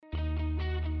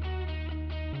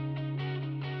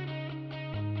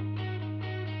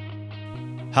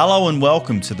Hello and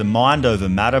welcome to the Mind Over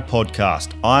Matter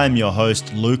podcast. I am your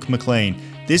host, Luke McLean.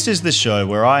 This is the show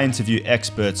where I interview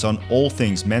experts on all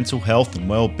things mental health and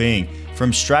well-being,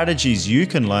 from strategies you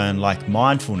can learn like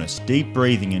mindfulness, deep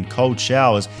breathing and cold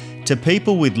showers, to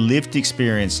people with lived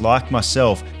experience like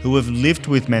myself who have lived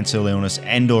with mental illness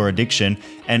and or addiction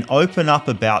and open up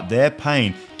about their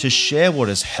pain to share what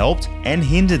has helped and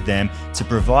hindered them to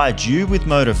provide you with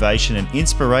motivation and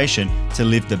inspiration to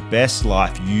live the best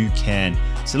life you can.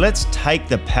 So let's take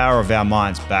the power of our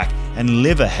minds back and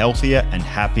live a healthier and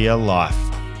happier life.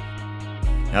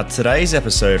 Now, today's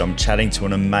episode, I'm chatting to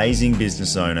an amazing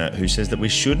business owner who says that we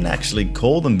shouldn't actually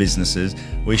call them businesses,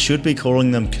 we should be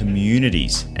calling them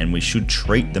communities, and we should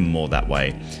treat them more that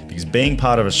way. Because being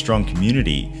part of a strong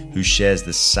community who shares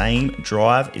the same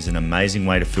drive is an amazing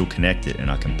way to feel connected, and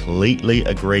I completely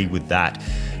agree with that.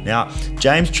 Now,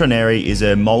 James Trenerry is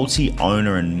a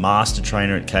multi-owner and master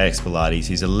trainer at KX Pilates.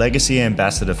 He's a legacy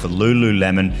ambassador for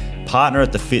Lululemon, partner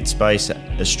at the Fit Space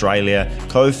Australia,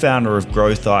 co-founder of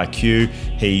Growth IQ.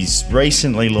 He's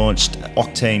recently launched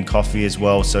Octane Coffee as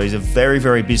well. So he's a very,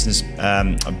 very a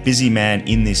busy man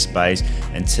in this space.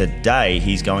 And today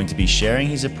he's going to be sharing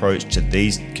his approach to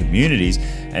these communities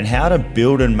and how to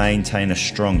build and maintain a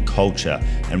strong culture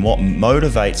and what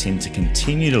motivates him to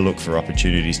continue to look for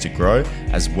opportunities to grow,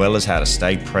 as well as how to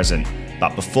stay present.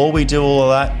 But before we do all of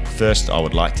that, first I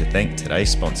would like to thank today's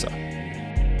sponsor.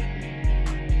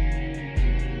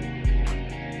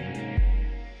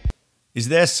 Is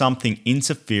there something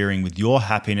interfering with your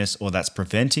happiness or that's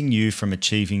preventing you from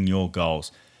achieving your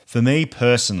goals? For me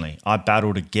personally, I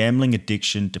battled a gambling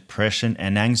addiction, depression,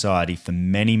 and anxiety for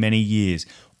many, many years,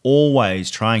 always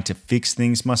trying to fix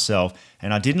things myself,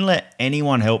 and I didn't let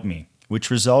anyone help me, which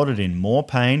resulted in more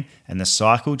pain and the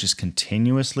cycle just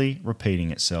continuously repeating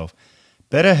itself.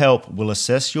 BetterHelp will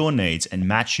assess your needs and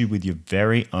match you with your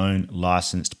very own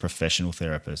licensed professional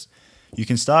therapist. You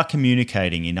can start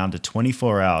communicating in under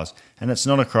 24 hours, and it's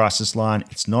not a crisis line,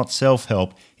 it's not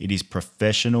self-help, it is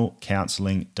professional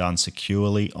counseling done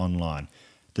securely online.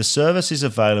 The service is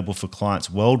available for clients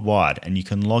worldwide, and you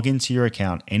can log into your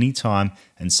account anytime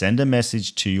and send a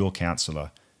message to your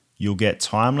counselor. You'll get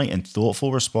timely and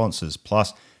thoughtful responses,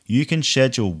 plus you can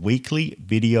schedule weekly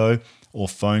video or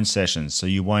phone sessions so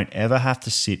you won't ever have to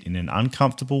sit in an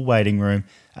uncomfortable waiting room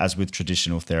as with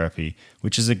traditional therapy,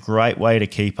 which is a great way to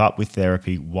keep up with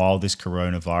therapy while this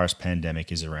coronavirus pandemic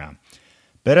is around.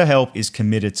 BetterHelp is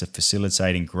committed to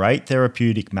facilitating great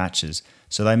therapeutic matches,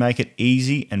 so they make it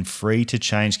easy and free to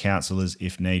change counselors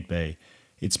if need be.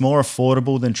 It's more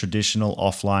affordable than traditional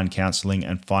offline counseling,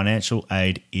 and financial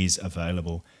aid is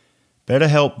available.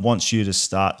 BetterHelp wants you to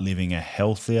start living a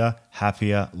healthier,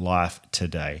 happier life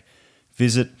today.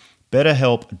 Visit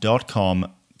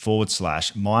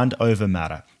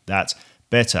betterhelp.com/mindovermatter. That's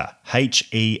better,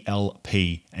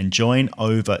 HELP, and join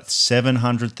over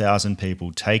 700,000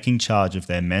 people taking charge of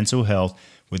their mental health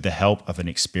with the help of an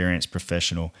experienced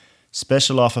professional.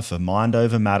 Special offer for Mind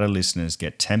Over Matter listeners.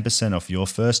 Get 10% off your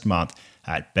first month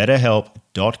at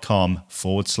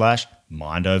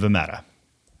betterhelp.com/mindovermatter.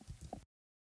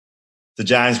 So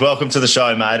James, welcome to the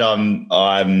show, mate.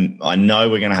 I know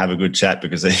we're going to have a good chat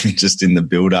because even just in the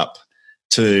build up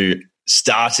to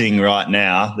starting right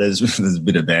now, there's a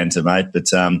bit of banter, mate. But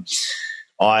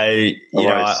I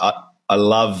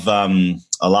love a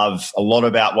lot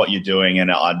about what you're doing, and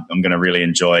I'm going to really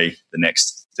enjoy the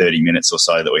next 30 minutes or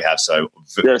so that we have. So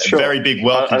yeah, sure. A very big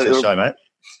welcome to the show, mate.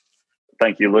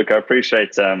 Thank you, Luke. I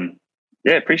appreciate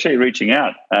appreciate you reaching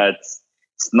out. It's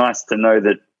nice to know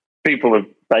that people are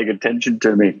paying attention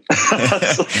to me.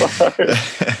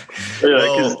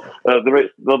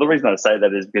 The reason I say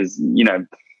that is because,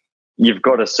 you've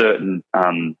got a certain,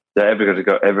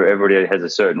 everybody has a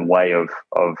certain way of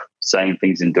saying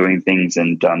things and doing things,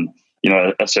 and,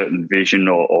 a certain vision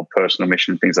or personal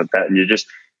mission, things like that. And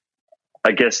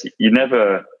I guess you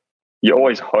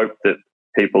always hope that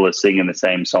people are singing the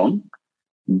same song,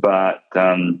 but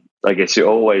I guess you're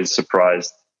always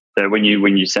surprised that when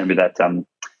you sent me that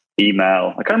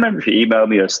email, I can't remember if you emailed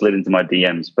me or slid into my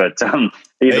DMs, but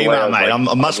email, mate. Like, I'm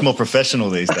much more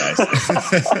professional these days.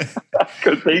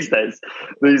 Good these days.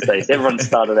 Everyone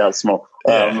started out small,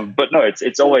 but no,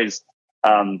 it's always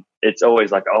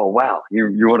like, oh wow,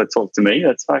 you want to talk to me?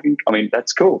 That's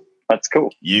that's cool. That's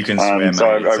cool. You can swear, mate. It's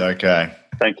okay.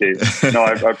 Thank you. No,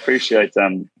 I appreciate.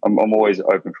 I'm always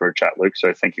open for a chat, Luke.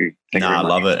 So thank you. I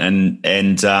love it, and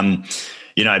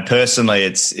personally,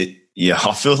 Yeah,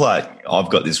 I feel like I've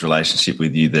got this relationship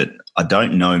with you that I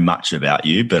don't know much about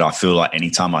you, but I feel like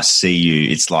anytime I see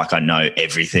you, it's like I know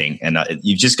everything. And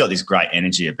you've just got this great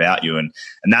energy about you. And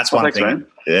that's one thanks, thing. Man.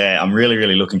 Yeah, I'm really,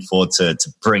 really looking forward to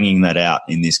bringing that out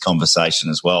in this conversation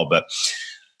as well. But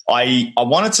I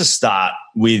wanted to start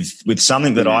with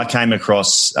something that I came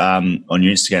across on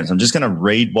your Instagram. So I'm just going to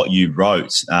read what you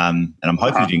wrote, and I'm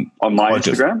hoping you didn't on my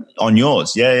Instagram. On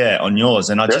yours, yeah, on yours.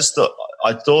 And I just thought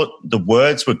the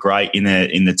words were great in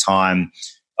the time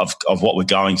of what we're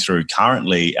going through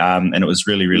currently, and it was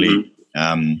really, really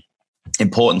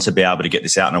important to be able to get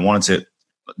this out. And I wanted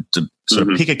to sort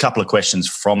of pick a couple of questions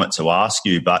from it to ask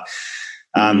you, but.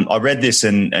 I read this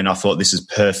and I thought this is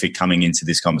perfect coming into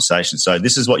this conversation. So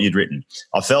this is what you'd written.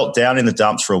 I felt down in the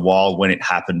dumps for a while when it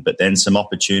happened, but then some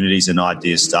opportunities and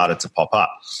ideas started to pop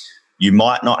up. You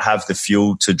might not have the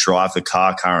fuel to drive the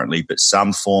car currently, but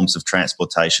some forms of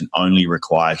transportation only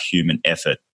require human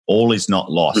effort. All is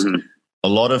not lost. A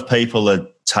lot of people are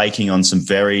taking on some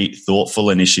very thoughtful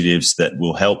initiatives that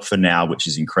will help for now, which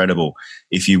is incredible.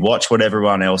 If you watch what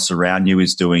everyone else around you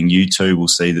is doing, you too will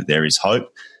see that there is hope.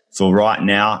 For right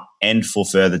now and for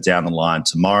further down the line,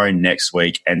 tomorrow, next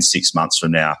week, and 6 months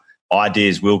from now.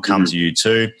 Ideas will come to you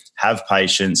too. Have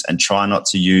patience and try not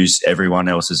to use everyone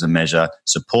else as a measure.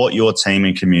 Support your team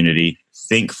and community.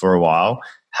 Think for a while.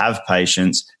 Have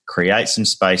patience. Create some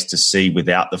space to see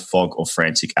without the fog or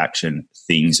frantic action.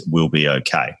 Things will be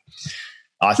okay.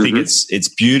 I think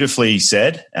it's beautifully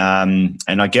said. And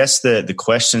I guess the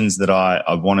questions that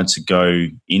I wanted to go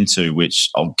into, which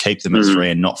I'll keep them at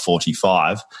 3 and not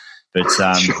 45. But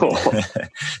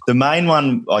the main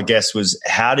one, I guess, was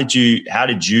how did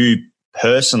you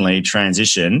personally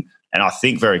transition? And I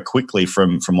think very quickly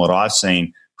from what I've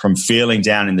seen, from feeling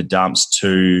down in the dumps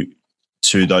to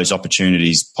those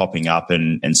opportunities popping up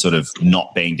and sort of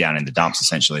not being down in the dumps,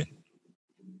 essentially.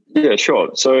 Yeah,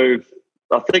 sure. So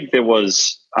I think there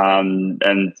was,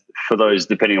 and for those,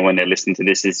 depending on when they're listening to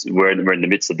this, we're in the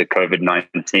midst of the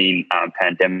COVID-19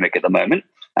 pandemic at the moment.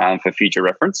 For future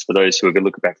reference, for those who are going to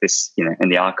look back this, in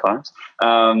the archives,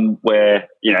 where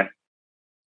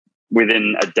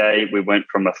within a day we went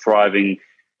from a thriving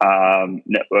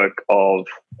network of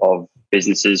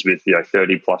businesses with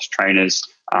 30 plus trainers,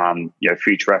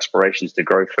 future aspirations to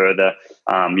grow further,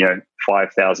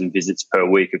 5,000 visits per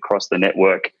week across the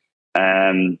network,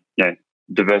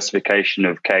 diversification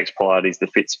of KX Pilates, the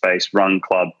Fit Space, Run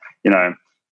Club,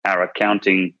 our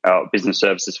accounting, our business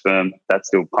services firm, that's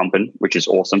still pumping, which is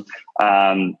awesome.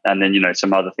 And then,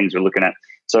 some other things we're looking at.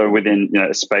 So within,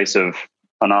 a space of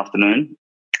an afternoon,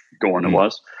 gone it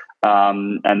was.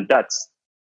 And that's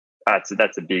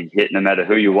a big hit no matter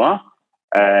who you are.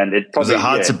 And it probably,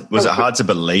 was it hard to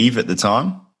believe at the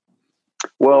time?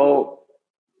 Well,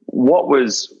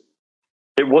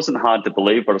 it wasn't hard to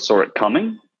believe, but I saw it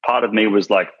coming. Part of me was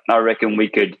like, I reckon we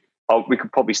could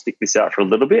probably stick this out for a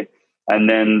little bit. And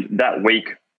then that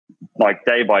week, like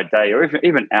day by day or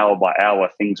even hour by hour,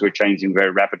 things were changing very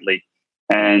rapidly.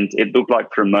 And it looked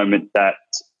like for a moment that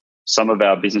some of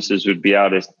our businesses would be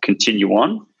able to continue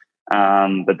on.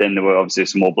 But then there were obviously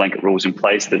some more blanket rules in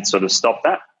place that sort of stopped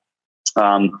that.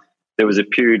 There was a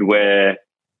period where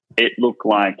it looked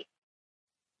like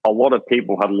a lot of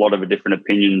people had a lot of different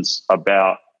opinions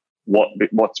about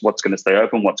what's going to stay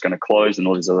open, what's going to close, and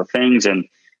all these other things. And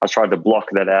I tried to block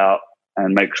that out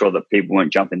and make sure that people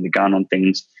weren't jumping the gun on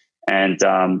things. And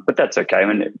but that's okay. I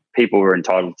mean, people were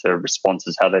entitled to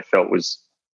responses how they felt was,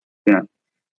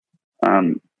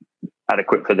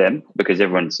 adequate for them, because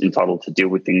everyone's entitled to deal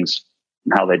with things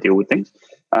how they deal with things.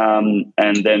 And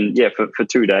then, for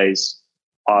 2 days,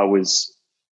 I was,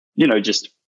 just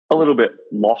a little bit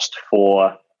lost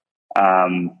for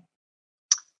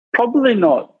probably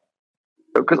not,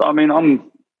 because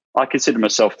I consider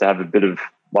myself to have a bit of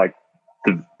like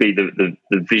be the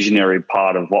visionary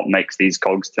part of what makes these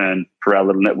cogs turn for our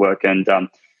little network. And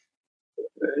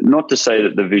not to say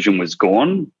that the vision was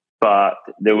gone, but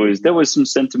there was some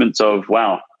sentiments of,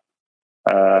 wow,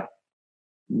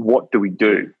 what do we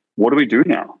do? What do we do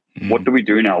now? What do we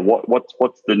do now?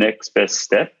 What's the next best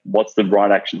step? What's the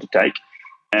right action to take?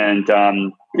 And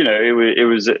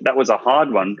that was a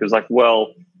hard one, because our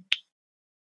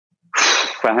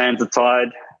hands are tied.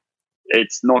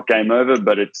 It's not game over,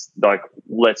 but it's like,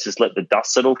 let's just let the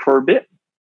dust settle for a bit.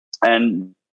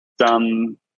 And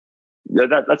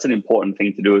that's an important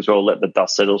thing to do as well. Let the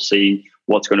dust settle, see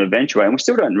what's going to eventuate. And we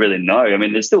still don't really know. I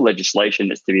mean, there's still legislation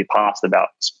that's to be passed about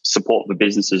support for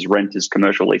businesses, renters,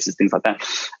 commercial leases, things like that.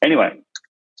 Anyway,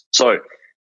 so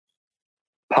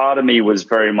part of me was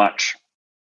very much,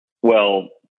 well,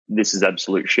 this is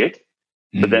absolute shit.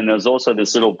 But then there's also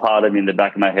this little part of me in the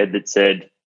back of my head that said,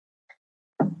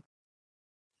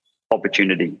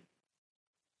 opportunity,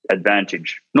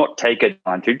 advantage, not take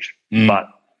advantage, but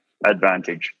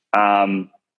advantage.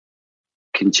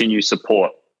 Continue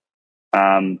support,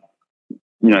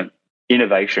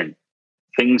 innovation,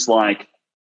 things like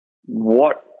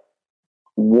what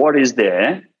is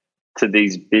there to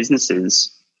these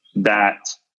businesses that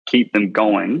keep them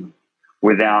going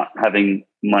without having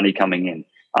money coming in.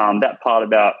 That part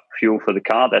about fuel for the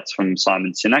car, that's from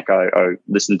Simon Sinek. I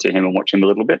listened to him and watched him a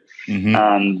little bit.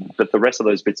 But the rest of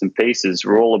those bits and pieces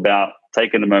were all about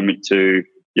taking a moment to,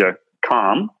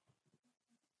 calm,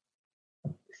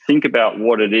 think about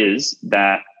what it is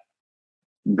that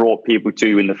brought people to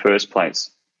you in the first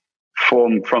place.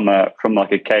 From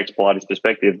like a KX Pilates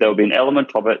perspective, there will be an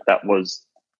element of it that was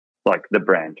like the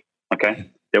brand. Okay,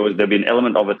 there'll be an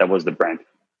element of it that was the brand,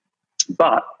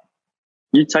 but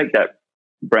you take that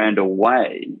brand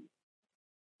away,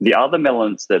 the other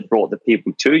elements that brought the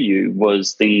people to you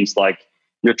was things like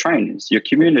your trainers, your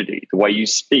community, the way you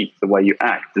speak, the way you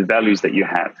act, the values that you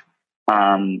have.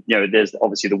 There's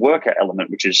obviously the workout element,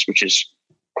 which is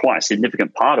quite a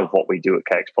significant part of what we do at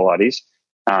KX Pilates,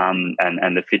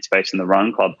 and the Fit Space and the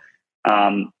Run Club.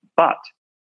 But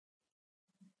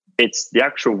it's the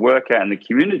actual workout and the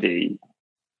community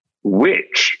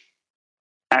which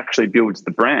actually builds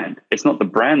the brand. It's not the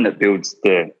brand that builds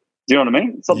do you know what I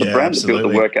mean? It's not the brand that builds the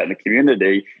workout and the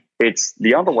community. It's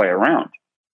the other way around.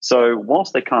 So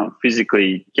whilst they can't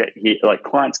physically get here, like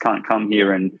clients can't come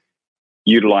here and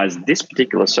utilize this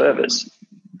particular service,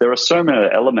 there are so many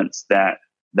elements that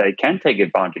they can take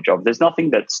advantage of. There's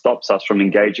nothing that stops us from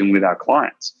engaging with our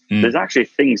clients. There's actually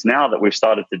things now that we've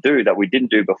started to do that we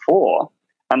didn't do before,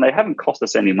 and they haven't cost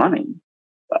us any money.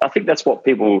 I think that's what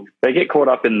they get caught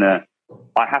up in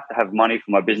I have to have money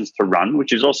for my business to run,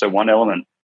 which is also one element.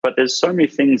 But there's so many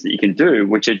things that you can do,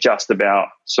 which are just about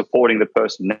supporting the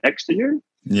person next to you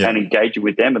and engaging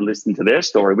with them and listening to their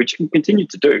story, which you can continue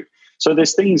to do. So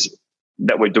there's things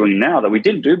that we're doing now that we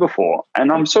didn't do before.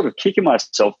 And I'm sort of kicking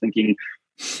myself thinking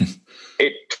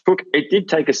it did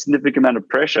take a significant amount of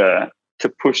pressure to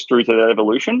push through to that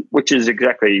evolution, which is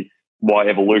exactly why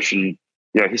evolution,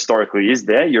 historically is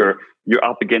there. You're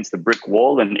up against the brick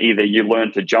wall, and either you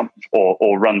learn to jump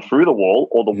or run through the wall,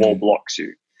 or the wall blocks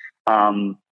you.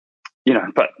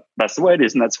 But that's the way it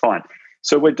is, and that's fine.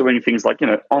 So we're doing things like,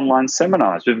 online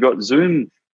seminars. We've got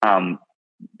Zoom,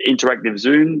 interactive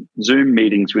Zoom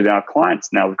meetings with our clients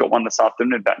now. We've got one this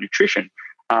afternoon about nutrition.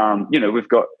 We've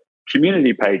got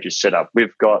community pages set up.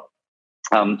 We've got,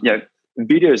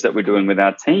 videos that we're doing with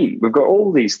our team. We've got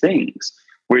all these things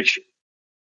which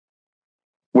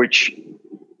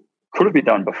could have been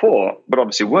done before, but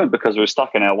obviously weren't, because we're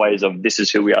stuck in our ways of this is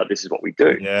who we are, this is what we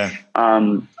do. Yeah.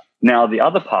 Now, the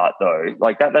other part, though,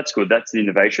 like that's good. That's the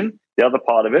innovation. The other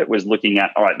part of it was looking at,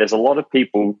 all right, there's a lot of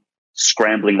people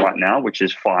scrambling right now, which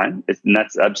is fine. And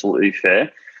that's absolutely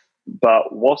fair.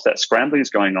 But whilst that scrambling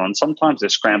is going on, sometimes they're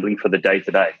scrambling for the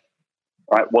day-to-day,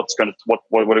 right? What am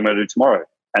I going to do tomorrow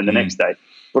and the next day?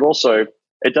 But also,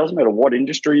 it doesn't matter what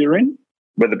industry you're in,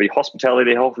 whether it be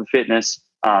hospitality, health and fitness,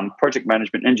 project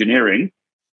management, engineering.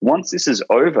 Once this is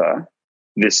over,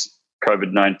 this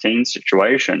COVID-19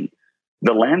 situation,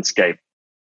 the landscape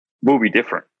will be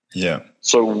different. Yeah.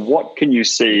 So what can you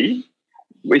see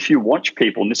if you watch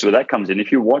people, and this is where that comes in,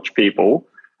 if you watch people,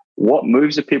 what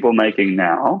moves are people making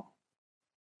now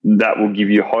that will give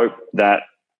you hope that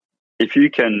if you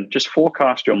can just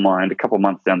forecast your mind a couple of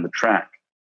months down the track,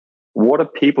 what are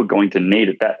people going to need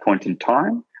at that point in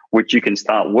time, which you can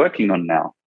start working on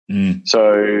now?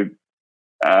 So,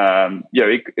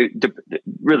 it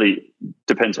really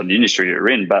depends on the industry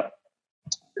you're in. But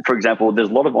for example, there's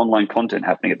a lot of online content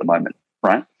happening at the moment,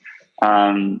 right?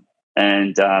 I've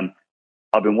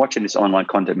been watching this online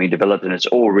content being developed, and it's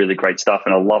all really great stuff.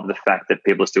 And I love the fact that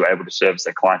people are still able to service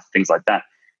their clients, things like that.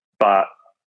 But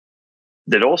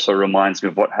that also reminds me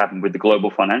of what happened with the global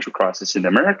financial crisis in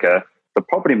America, the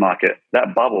property market,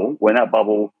 when that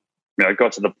bubble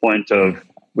got to the point of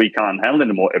we can't handle it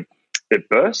anymore, it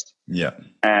burst. Yeah.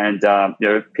 And,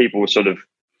 people were sort of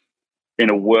in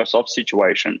a worse off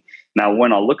situation. Now,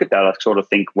 when I look at that, I sort of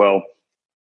think, well,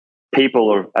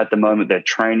 people are at the moment, they're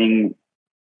training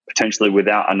potentially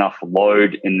without enough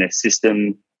load in their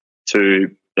system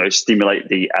to stimulate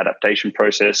the adaptation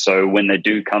process. So when they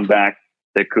do come back,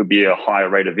 there could be a higher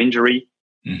rate of injury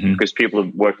because people are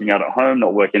working out at home,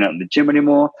 not working out in the gym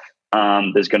anymore.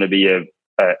 There's going to be a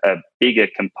bigger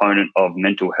component of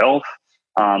mental health.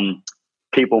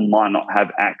 People might not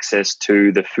have access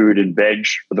to the fruit and veg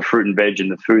and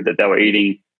the food that they were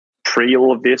eating pre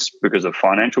all of this because of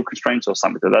financial constraints or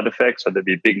something to that effect. So there'd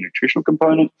be a big nutritional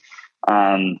component.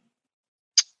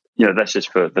 that's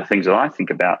just for the things that I think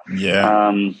about.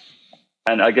 Yeah.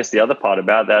 And I guess the other part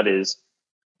about that is,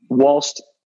 whilst,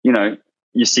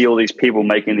 you see all these people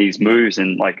making these moves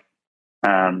and like,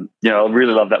 I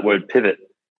really love that word pivot.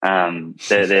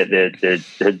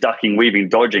 They're ducking, weaving,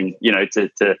 dodging,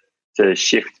 to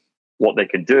shift what they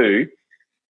could do.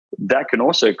 That can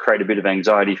also create a bit of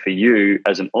anxiety for you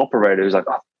as an operator who's like,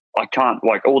 oh, I can't,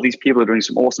 like, all these people are doing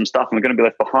some awesome stuff and we're going to be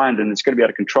left behind and it's going to be out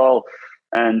of control.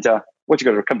 And what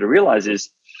you've got to come to realize is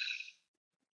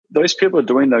those people are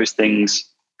doing those things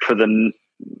for them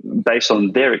based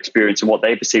on their experience and what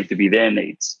they perceive to be their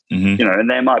needs. Mm-hmm. And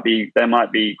they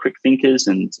might be quick thinkers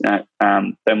and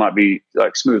they might be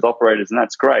like smooth operators, and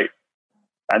that's great.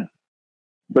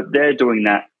 But they're doing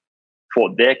that for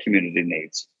what their community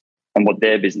needs and what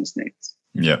their business needs.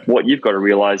 Yeah. What you've got to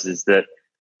realize is that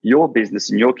your business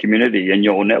and your community and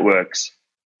your networks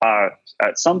are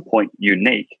at some point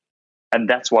unique, and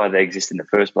that's why they exist in the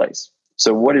first place.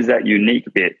 So what is that unique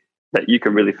bit that you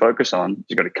can really focus on?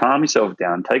 You've got to calm yourself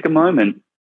down, take a moment,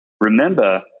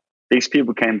 remember these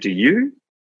people came to you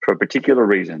for a particular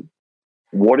reason.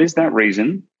 What is that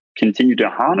reason? Continue to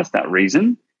harness that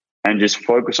reason and just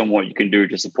focus on what you can do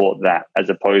to support that, as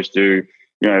opposed to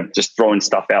just throwing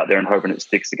stuff out there and hoping it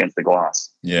sticks against the glass.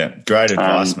 Yeah, great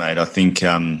advice, mate. I think,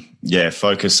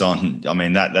 focus on,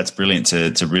 that's brilliant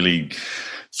to really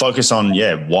focus on,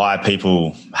 why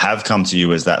people have come to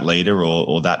you as that leader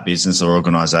or that business or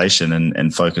organization,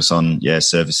 and focus on,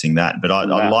 servicing that. But I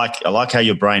like how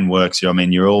your brain works.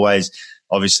 You're always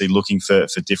obviously looking for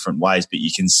different ways, but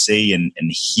you can see and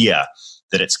hear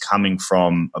that it's coming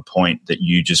from a point that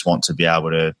you just want to be able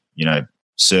to,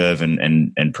 serve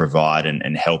and provide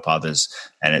and help others.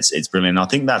 And it's brilliant. I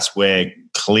think that's where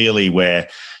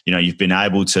you've been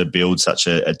able to build such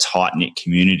a tight-knit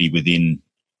community within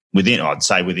I'd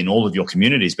say within all of your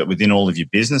communities, but within all of your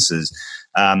businesses,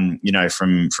 from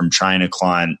trainer,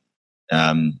 client,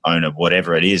 owner,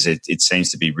 whatever it is, it seems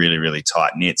to be really, really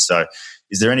tight-knit. So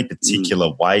is there any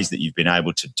particular ways that you've been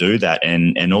able to do that?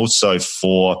 And also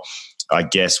for, I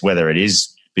guess, whether it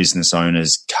is business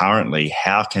owners currently,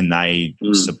 how can they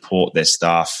support their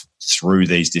staff through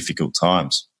these difficult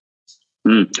times?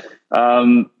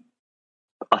 I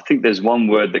think there's one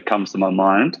word that comes to my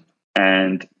mind,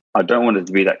 and I don't want it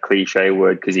to be that cliche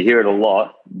word because you hear it a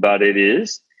lot, but it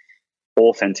is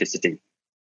authenticity.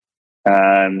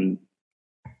 The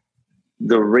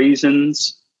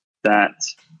reasons that,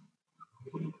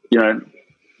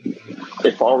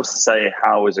 if I was to say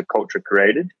how is a culture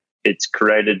created, it's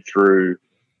created through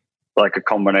like a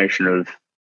combination of,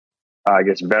 I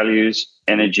guess, values,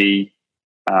 energy,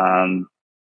 the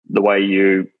way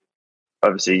you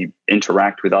obviously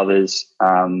interact with others.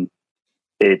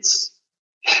 It's,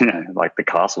 like the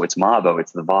castle, it's Marbo,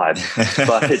 it's the vibe,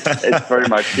 but it's very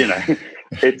much,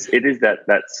 it is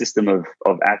that system of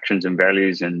actions and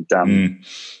values and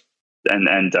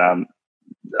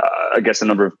I guess a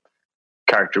number of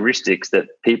characteristics that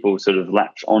people sort of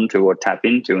latch onto or tap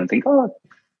into and think,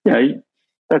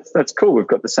 that's cool. We've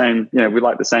got the same, we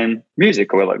like the same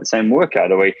music, or we like the same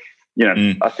workout, or we,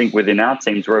 I think within our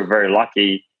teams we're very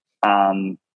lucky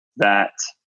that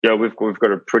we've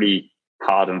got a pretty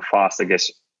hard and fast, I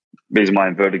guess, these are my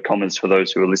inverted commas for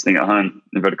those who are listening at home,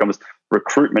 inverted commas,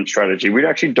 recruitment strategy. We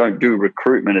actually don't do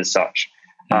recruitment as such.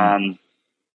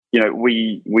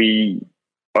 We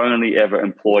only ever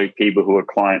employ people who are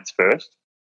clients first.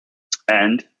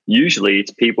 And usually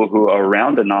it's people who are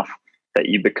around enough that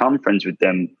you become friends with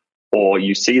them, or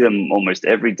you see them almost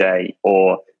every day,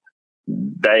 or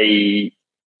they,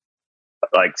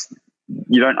 like,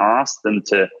 you don't ask them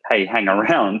to, hey, hang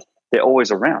around. They're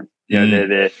always around.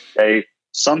 They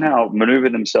somehow maneuver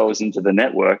themselves into the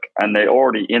network and they're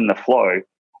already in the flow.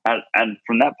 And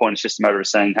from that point, it's just a matter of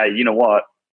saying, hey, you know what?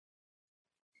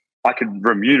 I could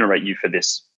remunerate you for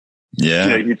this.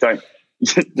 Yeah. You don't,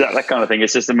 that kind of thing.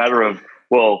 It's just a matter of,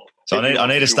 well. So I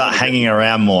need to start hanging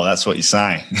around more. That's what you're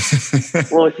saying.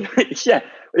 Well, yeah.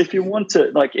 If you want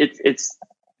to, like, it's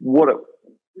what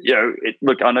it,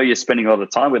 look, I know you're spending a lot of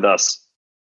time with us.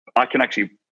 I can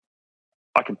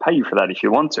pay you for that if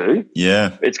you want to.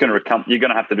 Yeah. It's going to come. You're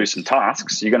going to have to do some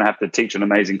tasks. You're going to have to teach an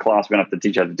amazing class. We're going to have to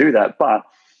teach you how to do that. But,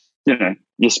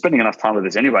 you're spending enough time with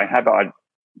us anyway. How about I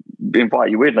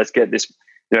invite you in? Let's get this.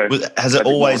 Has it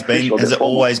always been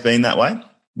that way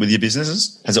with your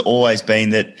businesses? Has it always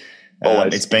been that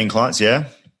it's been clients? Yeah.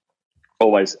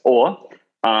 Always. Or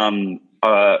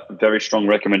a very strong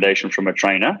recommendation from a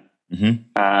trainer.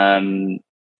 Mm-hmm.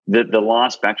 The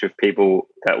last batch of people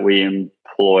that we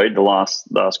employed, the last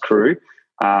crew,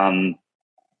 all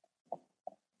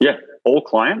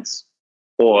clients,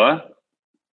 or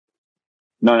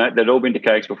No, they'd all been to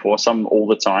cakes before. Some all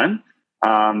the time.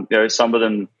 Some of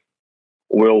them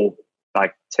will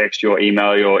like text you or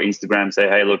email you or Instagram, say,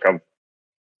 "Hey, look,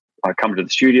 I come to the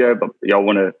studio, but y'all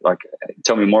want to like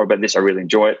tell me more about this. I really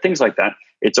enjoy it." Things like that.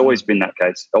 It's always been that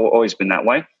case. Always been that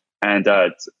way, and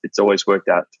it's always worked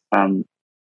out in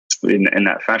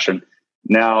that fashion.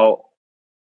 Now,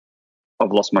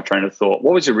 I've lost my train of thought.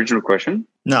 What was the original question?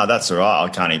 No, that's all right. I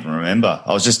can't even remember.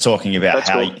 I was just talking about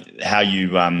how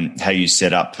you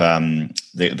set up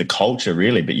the culture,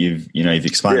 really. But you've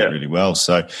explained it really well.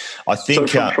 So I think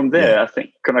from there, I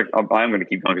think I am going to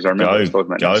keep going because I remember I was talking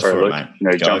about. Go for it,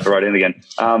 mate. Jump right in again.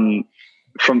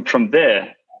 From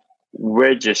there,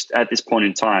 we're just at this point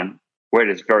in time,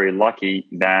 we're just very lucky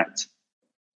that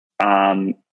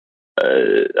I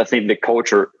think the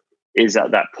culture is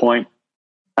at that point.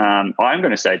 I'm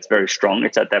going to say it's very strong.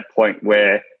 It's at that point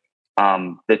where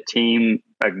the team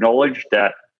acknowledged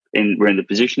that we're in the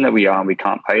position that we are and we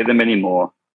can't pay them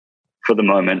anymore for the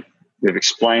moment. We've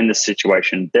explained the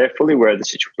situation. They're fully aware of the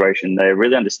situation. They're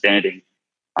really understanding.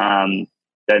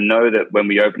 They know that when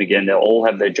we open again, they'll all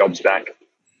have their jobs back.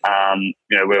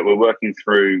 We're working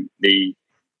through the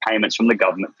payments from the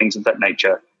government, things of that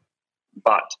nature.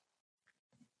 But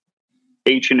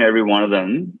each and every one of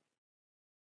them,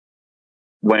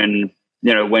 when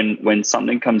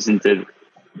something comes into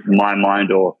my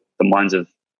mind or the minds of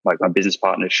like my business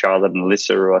partners, Charlotte and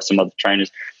Alyssa, or some other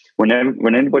trainers, when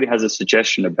anybody has a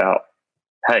suggestion about,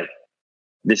 hey,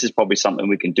 this is probably something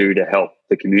we can do to help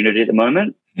the community at the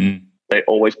moment, they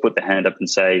always put their hand up and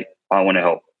say, I want to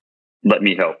help. Let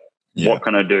me help. Yeah. What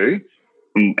can I do?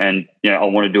 And I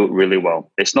want to do it really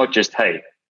well. It's not just, hey,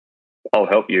 I'll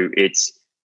help you. It's,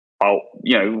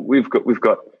 we've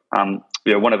got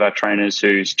one of our trainers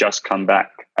who's just come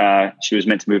back. She was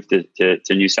meant to move to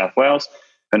New South Wales.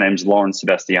 Her name's Lauren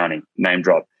Sebastiani, name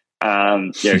drop.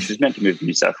 She was meant to move to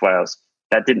New South Wales.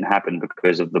 That didn't happen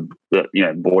because of the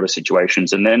border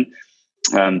situations. And then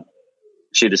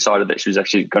she decided that she was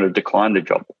actually going to decline the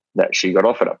job that she got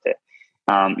offered up there.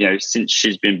 Since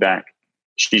she's been back,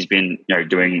 she's been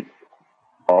doing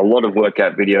a lot of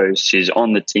workout videos. She's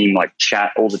on the team like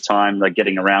chat all the time, like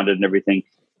getting around it and everything.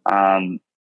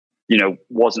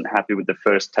 Wasn't happy with the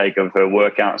first take of her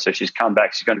workout, so she's come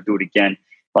back. She's going to do it again.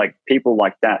 Like people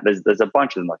like that. There's a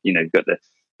bunch of them. Like you've got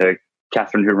the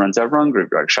Catherine who runs our run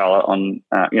group, like Charlotte on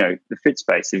the Fit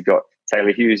Space. You've got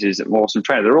Taylor Hughes, who's an awesome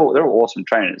trainer. They're all awesome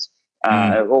trainers.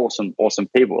 Awesome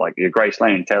people like Grace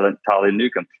Lane, Talia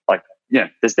Newcomb. Like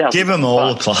there's thousands. Give them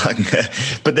all a plug,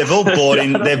 but they've all bought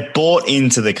in. They've bought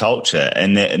into the culture,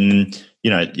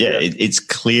 it's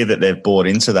clear that they've bought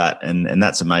into that, and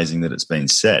that's amazing that it's been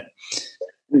set.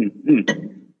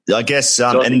 I guess,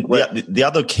 the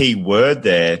other key word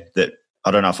there that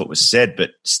I don't know if it was said,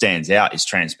 but stands out is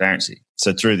transparency.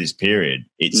 So through this period,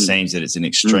 it seems that it's an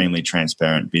extremely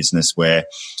transparent business where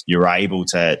you're able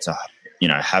to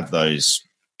have those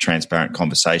transparent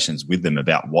conversations with them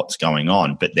about what's going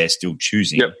on, but they're still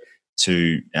choosing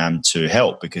to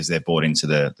help because they're bought into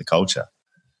the culture.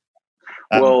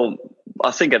 Well,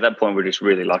 I think at that point we're just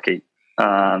really lucky.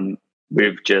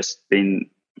 We've just been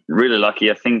really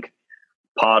lucky. I think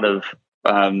part of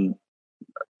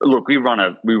we run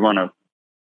a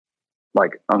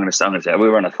like I'm gonna say we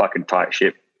run a fucking tight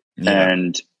ship,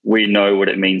 and we know what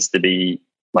it means to be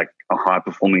like a high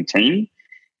performing team.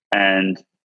 And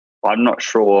I'm not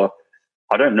sure.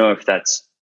 I don't know if that's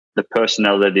the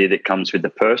personality that comes with the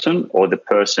person or the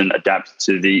person adapts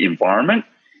to the environment.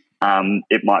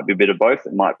 It might be a bit of both.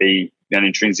 It might be an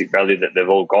intrinsic value that they've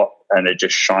all got and it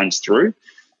just shines through.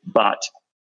 But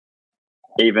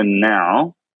even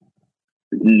now,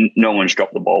 no one's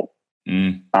dropped the ball.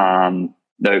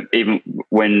 Even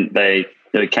when they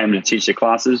came to teach their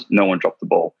classes, no one dropped the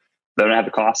ball. They don't have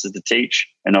the classes to teach,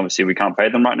 and obviously we can't pay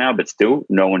them right now, but still,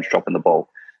 no one's dropping the ball.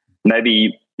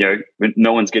 Maybe,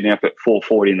 no one's getting up at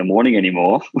 4:40 in the morning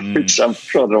anymore, which I'm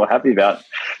sure they're all happy about,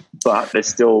 but they're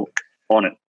still on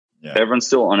it. Yeah. Everyone's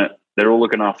still on it. They're all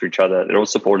looking after each other. They're all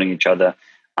supporting each other.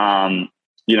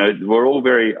 We're all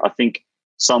very, I think,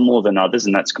 some more than others,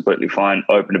 and that's completely fine,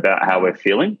 open about how we're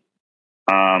feeling.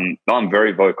 I'm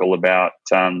very vocal about,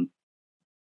 having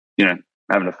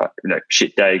a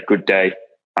shit day, good day.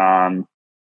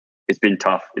 It's been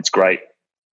tough. It's great.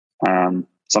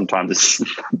 Sometimes it's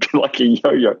like a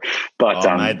yo-yo, but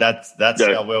mate, that's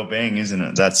our well-being, isn't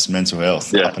it? That's mental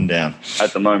health, up and down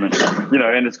at the moment.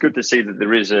 And it's good to see that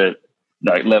there is a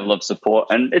level of support,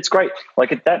 and it's great.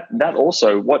 Like that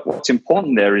also, what's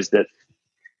important there is that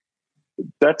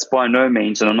that's by no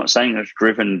means, and I'm not saying it's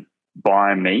driven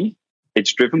by me.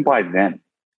 It's driven by them.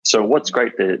 So what's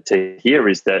great to hear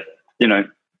is that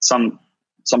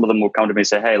some of them will come to me and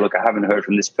say, hey, look, I haven't heard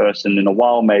from this person in a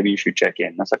while. Maybe you should check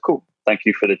in. I was like, cool. Thank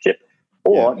you for the tip.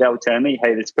 Or they'll tell me,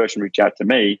 hey, this person reached out to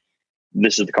me.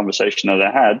 This is the conversation that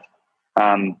I had.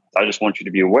 I just want you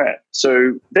to be aware.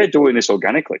 So they're doing this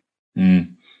organically.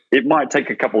 It might take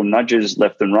a couple of nudges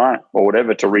left and right or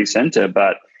whatever to recenter,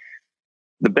 but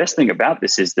the best thing about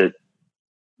this is that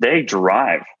they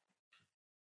drive.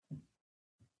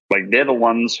 Like they're the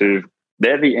ones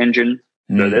they're the engine,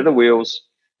 they're the wheels.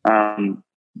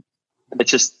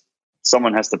 It's just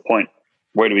someone has to point.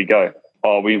 Where do we go?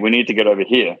 Oh, we need to get over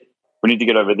here. We need to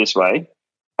get over this way.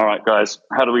 All right, guys,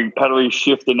 how do we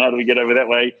shift and how do we get over that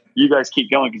way? You guys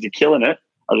keep going because you're killing it.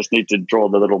 I just need to draw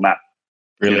the little map.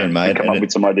 Brilliant, mate. And come up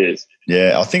with some ideas.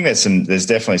 Yeah, I think there's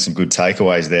definitely some good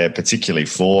takeaways there, particularly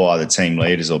for either team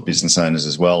leaders or business owners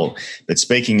as well. But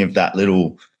speaking of that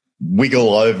little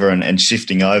wiggle over and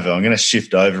shifting over, I'm going to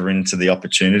shift over into the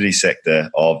opportunity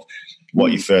sector of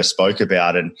what you first spoke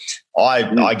about. And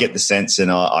I get the sense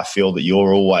and I feel that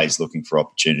you're always looking for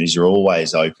opportunities. You're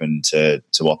always open to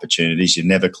opportunities. You're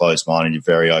never closed-minded. You're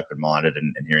very open-minded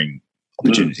and hearing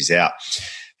opportunities out.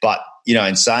 But,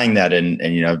 in saying that and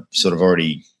sort of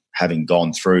already having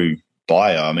gone through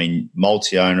bio, I mean,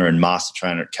 multi-owner and master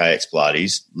trainer at KX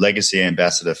Bloodies, legacy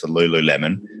ambassador for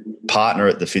Lululemon, partner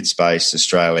at the FitSpace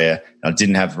Australia. I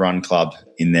didn't have Run Club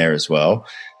in there as well.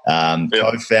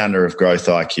 Co-founder of Growth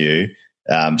IQ.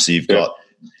 So you've got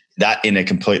that in a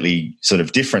completely sort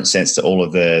of different sense to all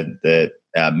of the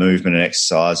movement and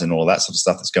exercise and all that sort of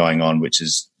stuff that's going on, which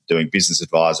is doing business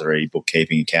advisory,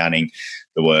 bookkeeping, accounting,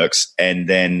 the works. And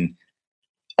then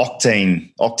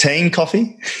Octane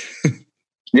Coffee.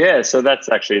 Yeah, so that's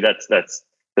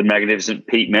the magnificent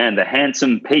Pete, man, the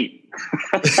handsome Pete.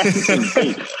 Handsome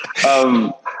Pete.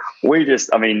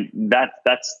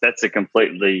 That's a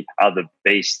completely other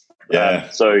beast. Yeah.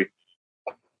 So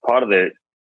part of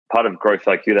Growth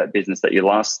IQ, that business that you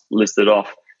last listed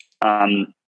off,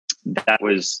 that's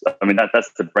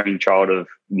the brainchild of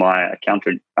my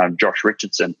accountant, Josh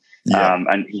Richardson.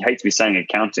 And he hates me saying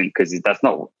accountant because that's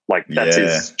not that's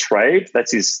his trade.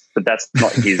 That's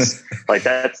not his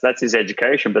that's his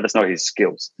education, but that's not his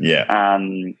skills. Yeah.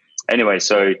 Anyway,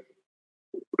 so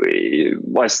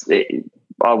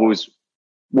I was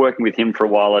working with him for a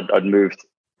while. I'd moved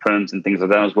firms and things like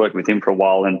that. I was working with him for a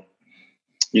while, and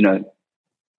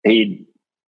he'd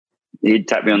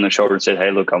tap me on the shoulder and said,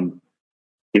 "Hey, look,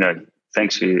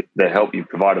 thanks for the help you've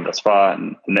provided thus far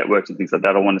and the networks and things like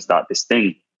that. I want to start this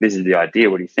thing. This is the idea.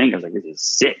 What do you think?" I was like, "This is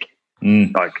sick."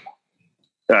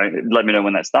 Let me know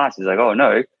when that starts. He's like, "Oh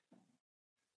no,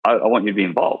 I want you to be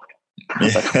involved." I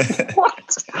was like,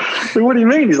 "What? What do you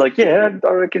mean?" He's like, "Yeah,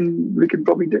 I reckon we could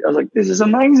probably do." I was like, "This is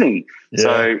amazing." Yeah.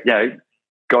 So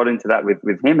got into that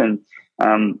with him, and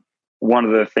one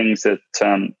of the things that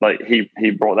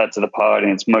he brought that to the party,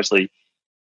 and it's mostly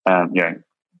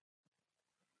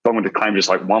if I want to claim just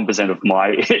 1% of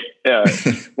my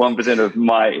 1% of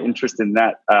my interest in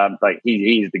that,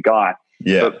 he's the guy.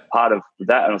 Yeah. But part of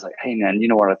that, and I was like, hey man, you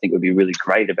know what I think would be really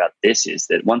great about this is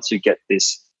that once you get the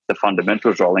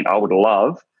fundamentals rolling, I would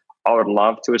love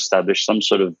to establish some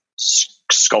sort of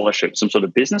scholarship, some sort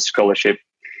of business scholarship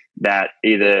that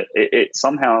either it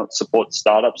somehow supports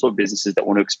startups or businesses that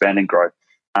want to expand and grow.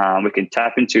 We can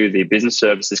tap into the business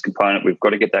services component. We've got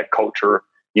to get that culture.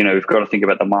 We've got to think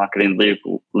about the marketing,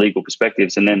 legal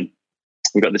perspectives. And then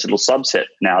we've got this little subset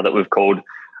now that we've called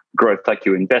Growth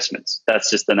IQ Investments. That's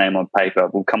just the name on paper.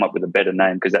 We'll come up with a better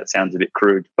name because that sounds a bit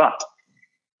crude. But,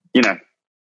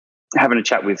 having a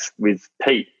chat with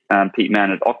Pete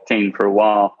Mann at Octane for a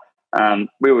while,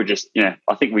 we were just,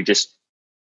 I think we just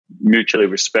mutually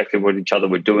respected what each other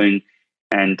were doing.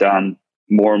 And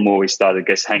more and more we started,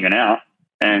 hanging out.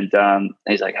 And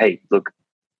he's like, hey, look,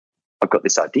 I've got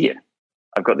this idea,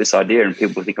 and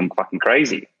people think I'm fucking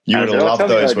crazy. You would have loved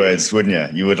those words, wouldn't you?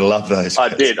 You would have loved those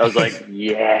words. I did. I was like,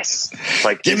 yes.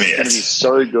 Give me it. It's going to be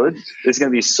so good. It's going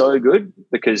to be so good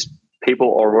because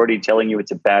people are already telling you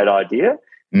it's a bad idea,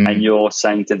 and you're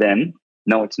saying to them,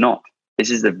 no, it's not.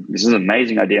 This is an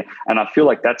amazing idea. And I feel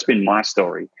like that's been my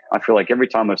story. I feel like every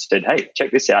time I've said, hey,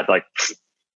 check this out, what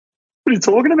are you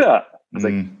talking about? It's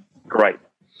like, great.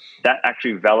 That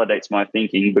actually validates my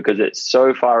thinking because it's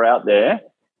so far out there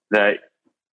that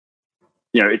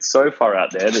it's so far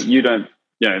out there that you don't,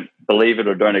 believe it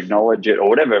or don't acknowledge it or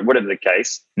whatever the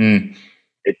case.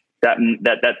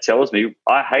 That tells me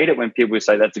I hate it when people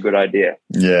say that's a good idea.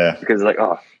 Yeah, because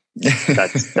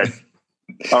that's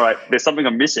all right. There's something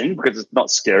I'm missing because it's not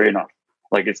scary enough.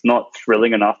 It's not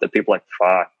thrilling enough that people are like,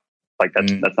 fuck.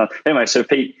 That's not. Anyway, so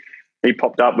Pete, he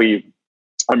popped up. I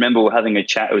remember we were having a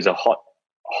chat. It was a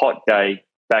hot day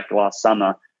back last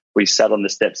summer. we sat on the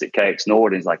steps at KX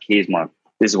Nord, and he's like,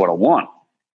 this is what I want.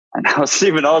 And I was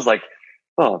like,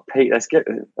 oh, Pete,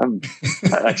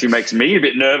 that actually makes me a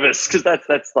bit nervous, because that's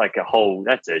that's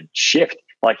a shift.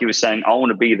 Like he was saying, I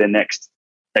want to be the next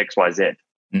XYZ.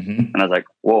 Mm-hmm. And I was like,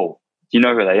 whoa, do you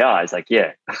know who they are? He's like,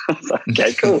 yeah. I was like,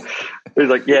 okay, cool. He was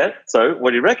like, yeah, so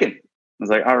what do you reckon? I was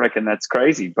like, I reckon that's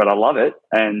crazy, but I love it.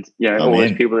 And, all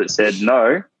those people that said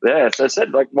no, so I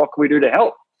said, like, what can we do to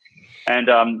help?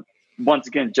 And once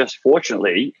again, just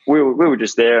fortunately, we were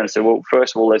just there and said, well,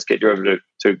 first of all, let's get you over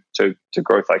to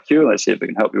Growth IQ. Let's see if we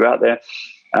can help you out there.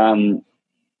 And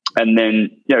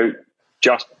then,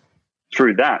 just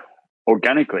through that,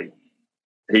 organically,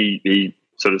 he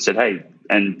sort of said, hey,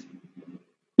 and,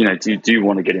 do you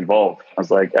want to get involved? I was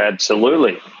like,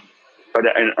 absolutely. But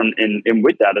and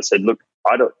with that, I said, look,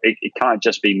 it can't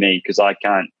just be me, because I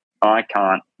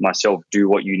can't myself do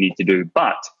what you need to do.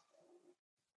 But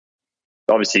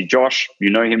obviously, Josh, you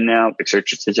know him now, et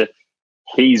cetera.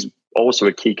 He's also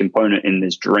a key component in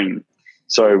this dream.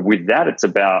 So with that, it's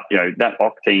about, that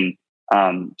Octane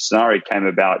scenario came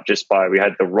about just by, we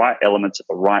had the right elements at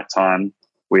the right time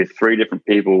with 3 different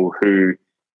people who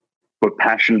were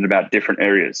passionate about different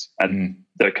areas. And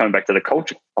they're coming back to the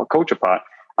culture part.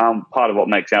 Part of what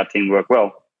makes our team work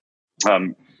well,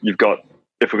 you've got,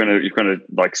 if you're going to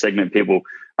like segment people,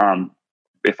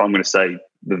 if I'm going to say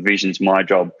the vision's my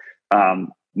job,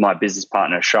 my business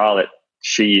partner, Charlotte,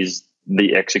 she is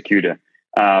the executor.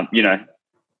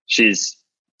 She's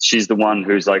the one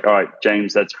who's like, all right,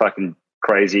 James, that's fucking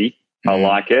crazy. I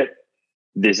like it.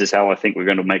 This is how I think we're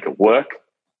going to make it work.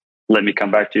 Let me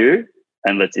come back to you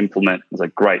and let's implement. I was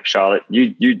like, great, Charlotte,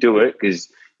 you do it, because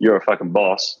you're a fucking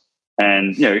boss.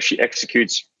 And, she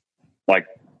executes like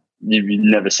you've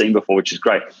never seen before, which is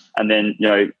great. And then,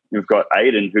 we've got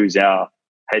Aiden, who's our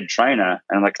head trainer.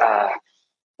 And I'm like,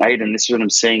 Aiden, this is what I'm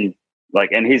seeing.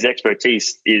 Like, and his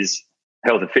expertise is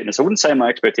health and fitness. I wouldn't say my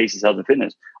expertise is health and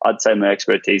fitness. I'd say my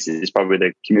expertise is probably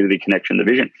the community connection, the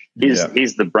vision.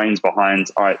 He's the brains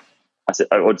behind, all right,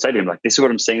 I would say to him, like, this is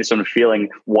what I'm seeing, this is what I'm feeling.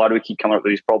 Why do we keep coming up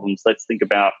with these problems? Let's think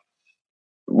about,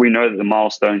 we know that the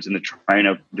milestones in the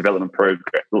trainer development program,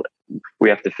 we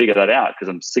have to figure that out, because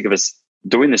I'm sick of us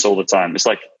doing this all the time. It's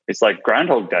like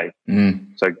Groundhog Day.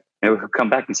 So we'll come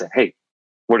back and say, hey,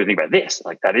 what do you think about this?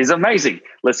 Like, that is amazing.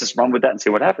 Let's just run with that and see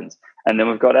what happens. And then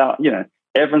we've got our,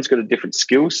 everyone's got a different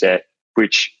skill set,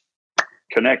 which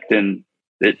connect, and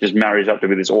it just marries up to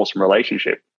be this awesome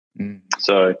relationship.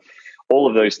 So all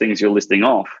of those things you're listing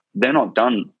off, they're not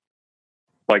done.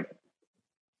 Like,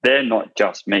 they're not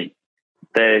just me.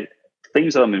 They're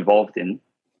things that I'm involved in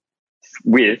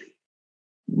with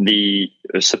the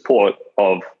support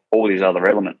of all these other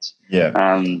elements.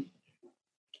 Yeah.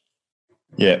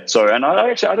 So, and I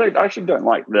actually don't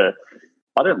like, to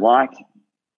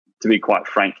be quite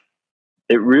frank,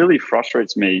 it really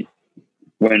frustrates me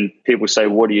when people say,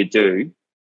 what do you do?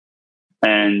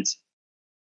 And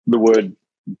the word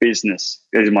business,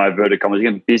 is my inverted commas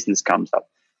again, business comes up,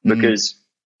 because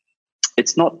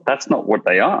that's not what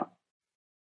they are.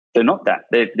 They're not that.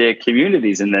 Their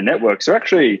communities and their networks are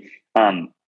actually,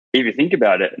 if you think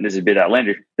about it, and this is a bit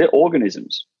outlandish, they're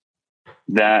organisms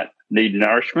that need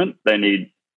nourishment, they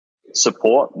need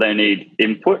support, they need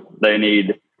input, they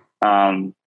need,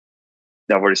 I've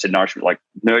already said nourishment, like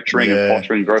nurturing and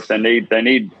fostering growth. They need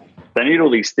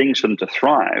all these things for them to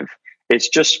thrive. It's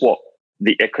just what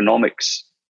the economics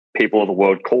people of the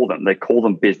world call them. They call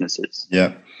them businesses.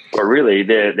 Yeah. But really,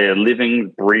 they're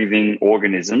living, breathing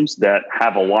organisms that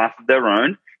have a life of their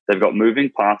own. They've got moving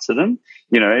parts to them.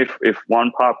 If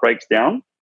one part breaks down,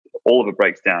 all of it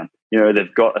breaks down.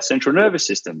 They've got a central nervous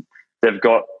system. They've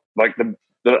got like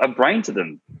a brain to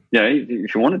them.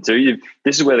 If you wanted to,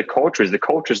 this is where the culture is. The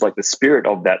culture is like the spirit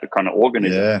of that kind of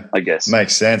organism, I guess.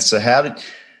 Makes sense. So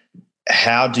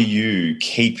how do you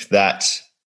keep that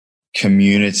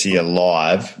community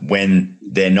alive when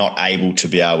they're not able to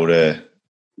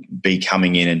be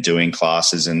coming in and doing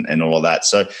classes and all of that?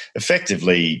 So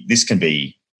effectively, this can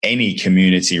be any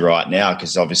community right now,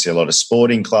 because obviously a lot of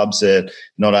sporting clubs are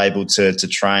not able to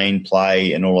train,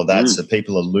 play, and all of that. So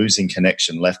people are losing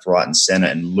connection left, right, and center,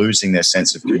 and losing their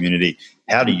sense of community.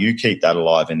 How do you keep that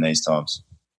alive in these times?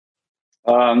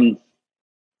 Well,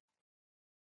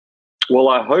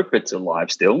 I hope it's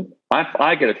alive still.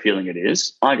 I get a feeling it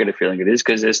is.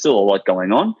 Because there's still a lot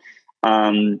going on.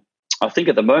 I think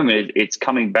at the moment it's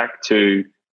coming back to,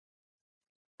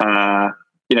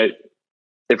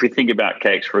 if we think about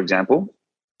KX, for example,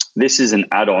 this is an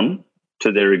add-on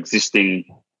to their existing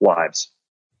lives.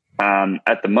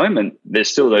 At the moment, there's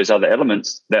still those other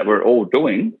elements that we're all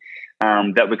doing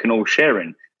that we can all share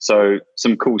in. So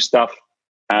some cool stuff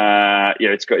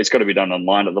it's got to be done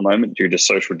online at the moment due to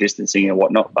social distancing and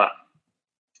whatnot. But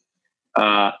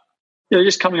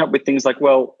just coming up with things like,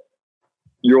 well,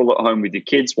 you're all at home with your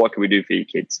kids. What can we do for your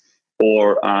kids?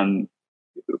 Or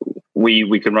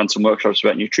we can run some workshops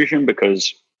about nutrition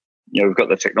because we've got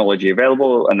the technology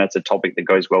available, and that's a topic that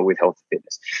goes well with health and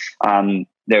fitness.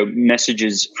 There are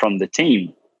messages from the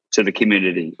team to the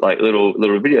community, like little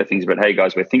video things about, hey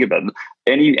guys, we're thinking about it.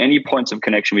 Any points of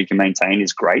connection we can maintain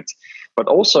is great, but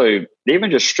also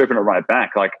even just stripping it right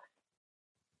back. Like,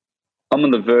 I'm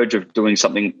on the verge of doing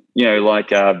something,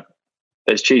 like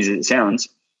as cheesy as it sounds,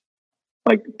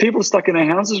 like people are stuck in their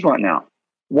houses right now.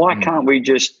 Why can't we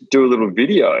just do a little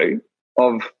video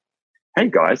of, hey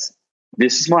guys,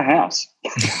 this is my house?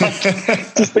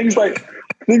 Just things like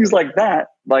that.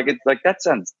 Like, it's like, that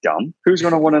sounds dumb. Who's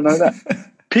going to want to know that?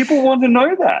 People want to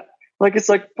know that. Like, it's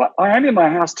like, but I am in my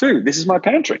house too. This is my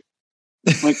pantry.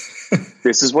 Like,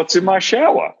 this is what's in my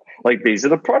shower. Like, these are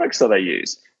the products that I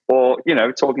use. Or,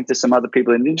 talking to some other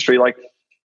people in the industry, like,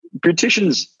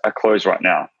 beauticians are closed right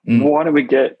now. Why don't we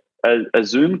get a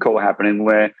Zoom call happening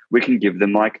where we can give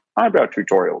them like eyebrow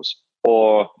tutorials?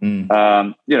 Or,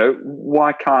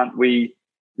 why can't we,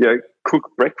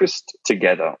 cook breakfast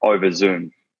together over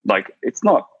Zoom? Like, it's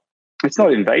not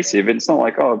invasive. It's not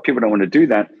like, oh, people don't want to do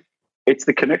that. It's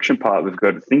the connection part we've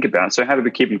got to think about. So how do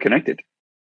we keep them connected?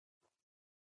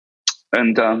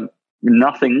 And I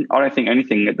don't think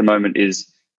anything at the moment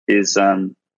is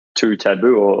too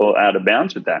taboo or out of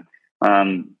bounds with that.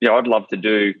 I'd love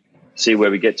to see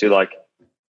where we get to, like,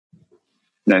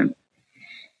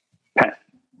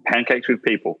 pancakes with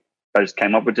people. I just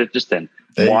came up with it just then.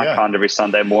 Why can't every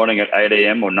Sunday morning at 8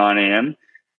 a.m. or 9 a.m.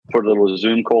 put a little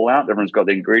Zoom call out? Everyone's got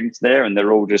the ingredients there, and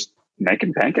they're all just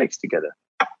making pancakes together.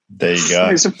 There you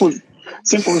go. Simple as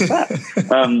that.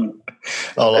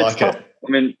 I like it.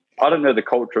 I mean, I don't know the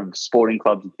culture of sporting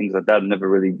clubs and things like that. I've never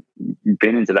really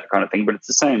been into that kind of thing, but it's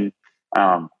the same.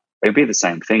 It'd be the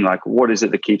same thing. Like, what is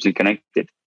it that keeps you connected?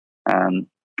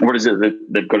 What is it that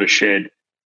they've got a shared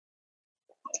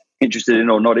interested in,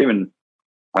 or not even?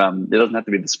 It doesn't have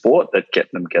to be the sport that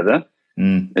kept them together.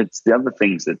 It's the other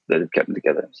things that have kept them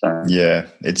together. So yeah,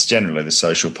 it's generally the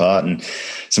social part, and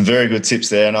some very good tips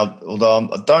there. And although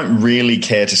I don't really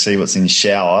care to see what's in your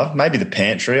shower, maybe the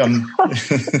pantry. I'll have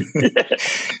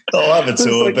a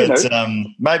tour. Like, but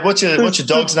mate, what's your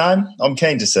dog's name? I'm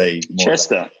keen to see more.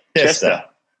 Chester. How's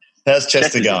Chester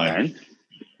Chester's going?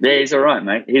 Yeah, he's all right,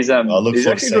 mate. He's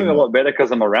actually doing a lot better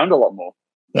because I'm around a lot more.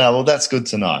 No, well, that's good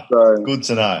to know. Good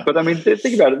to know. But I mean,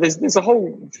 think about it. There's a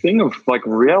whole thing of like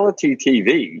reality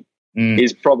TV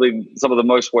is probably some of the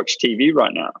most watched TV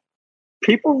right now.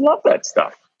 People love that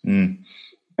stuff, and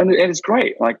it's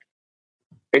great. Like,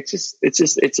 it's just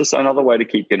another way to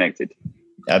keep connected.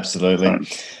 Absolutely.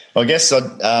 I guess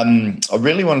I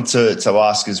really wanted to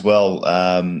ask as well,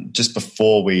 just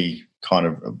before we kind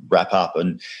of wrap up,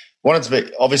 and wanted to be,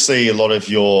 obviously a lot of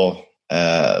your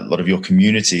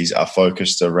communities are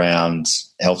focused around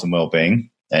health and well-being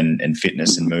and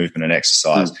fitness and movement and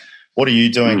exercise. What are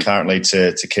you doing currently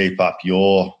to keep up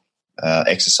your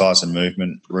exercise and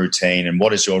movement routine, and what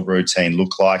does your routine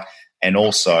look like? And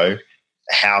also,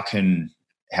 how can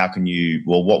you,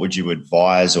 well, what would you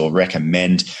advise or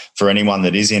recommend for anyone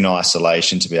that is in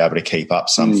isolation to be able to keep up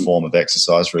some form of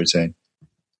exercise routine?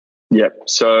 Yep.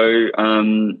 So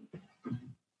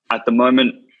at the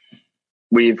moment,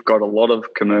 we've got a lot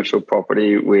of commercial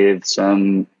property with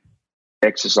some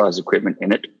exercise equipment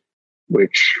in it,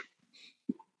 which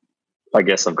I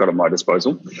guess I've got at my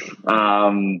disposal.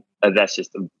 That's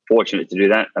just fortunate to do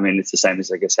that. I mean, it's the same as,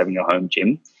 I guess, having a home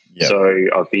gym. Yep. So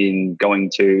I've been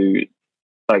going to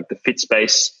like the Fit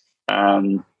Space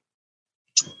and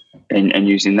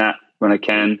using that when I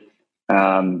can.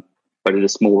 I did a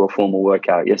small reformer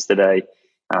workout yesterday.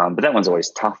 But that one's always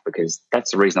tough because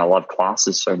that's the reason I love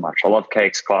classes so much. I love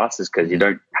KX classes because you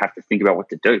don't have to think about what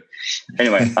to do.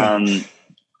 Anyway, I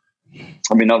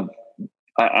mean,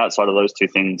 outside of those two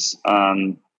things,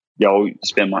 I'll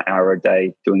spend my hour a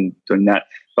day doing that.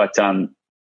 But,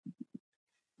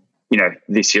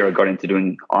 this year I got into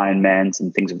doing Ironmans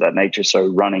and things of that nature. So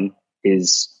running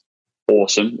is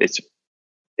awesome. It's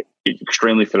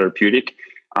extremely therapeutic.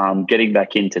 Getting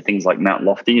back into things like Mount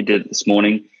Lofty, I did it this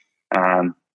morning.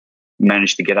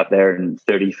 Managed to get up there in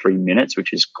 33 minutes,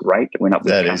 which is great. Went up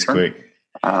with that is quick.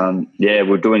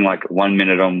 We're doing like 1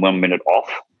 minute on, 1 minute off.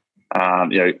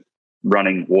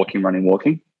 Running,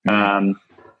 walking.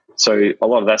 So a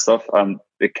lot of that stuff.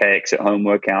 The KX at home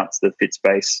workouts, the Fit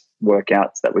Space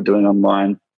workouts that we're doing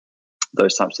online,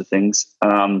 those types of things.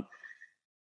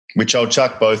 Which I'll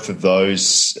chuck both of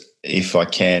those if I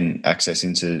can, access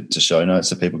into show notes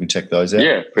so people can check those out.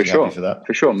 Yeah, for sure. Happy for that.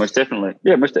 For sure, most definitely.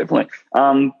 Yeah, most definitely.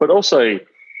 But also,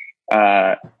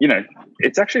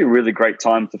 it's actually a really great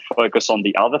time to focus on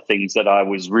the other things that I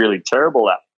was really terrible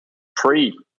at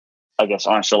pre, I guess,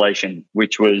 isolation,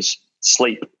 which was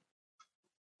sleep.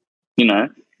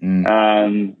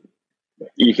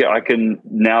 I can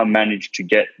now manage to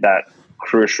get that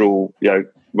crucial,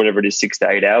 whatever it is, 6 to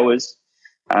 8 hours,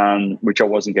 which I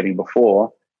wasn't getting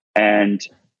before. And,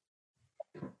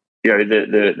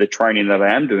 the training that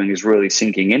I am doing is really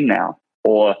sinking in now,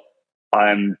 or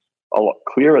I'm a lot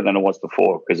clearer than I was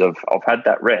before because I've had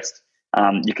that rest.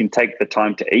 You can take the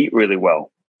time to eat really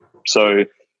well. So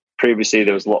previously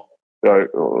there was a lot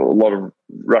of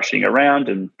rushing around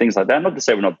and things like that. Not to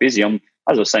say we're not busy. As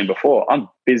I was saying before, I'm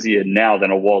busier now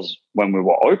than I was when we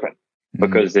were open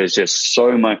because there's just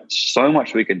so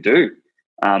much we can do.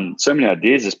 So many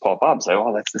ideas just pop up.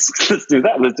 So, let's do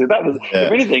that. Let's do that. Yeah.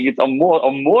 If anything, I'm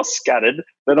more scattered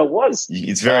than I was.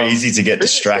 It's very easy to get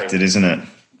distracted, isn't it?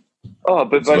 Oh,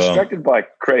 but distracted by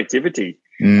creativity.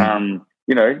 I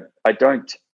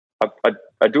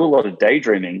do a lot of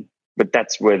daydreaming, but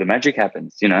that's where the magic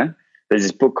happens. There's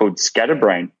this book called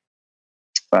Scatterbrain,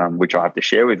 which I have to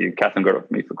share with you. Catherine got it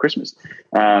for me for Christmas.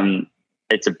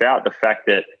 It's about the fact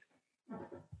that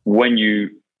when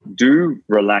you do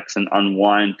relax and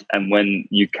unwind, and when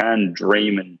you can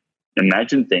dream and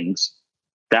imagine things,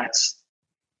 that's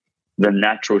the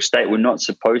natural state. We're not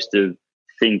supposed to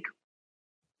think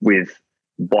with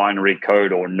binary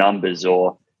code or numbers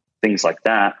or things like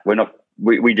that.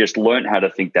 We just learned how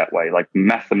to think that way. Like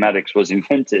mathematics was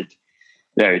invented.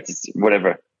 It's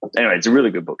whatever. Anyway, it's a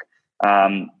really good book.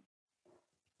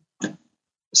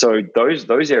 So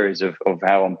those areas of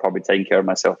how I'm probably taking care of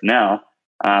myself now,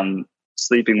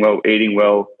 sleeping well, eating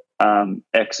well,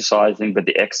 exercising, but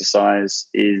the exercise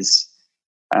is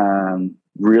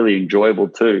really enjoyable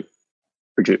too,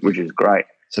 which is great.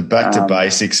 So back to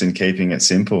basics and keeping it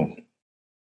simple.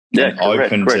 Yeah,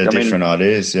 open to different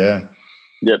ideas. Yeah.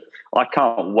 Yep. I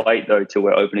can't wait though till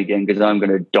we're open again because I'm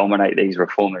going to dominate these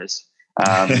reformers.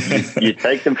 You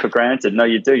take them for granted. No,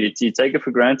 you do. You take it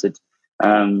for granted.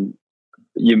 I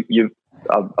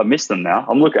miss them now.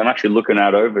 I'm actually looking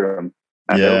out over them.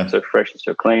 And they're so fresh and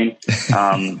so clean.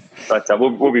 But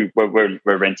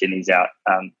we're renting these out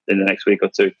in the next week or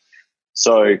two.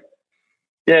 So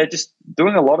yeah, just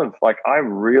doing a lot of I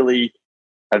really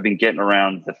have been getting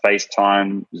around the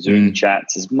FaceTime, Zoom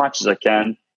chats as much as I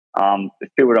can.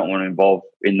 If people don't want to involve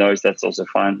in those, that's also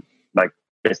fine.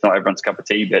 It's not everyone's cup of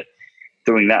tea, but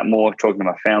doing that more, talking to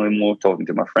my family more, talking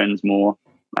to my friends more,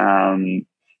 talking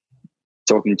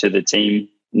to the team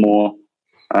more,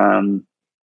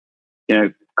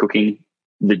 cooking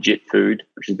legit food,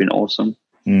 which has been awesome.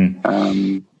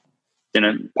 Podcasts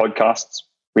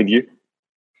with you.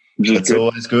 That's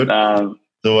always good.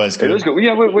 It's always good. It is good.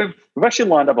 Yeah, we've actually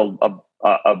lined up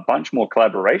a bunch more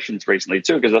collaborations recently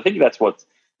too, because I think that's what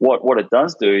it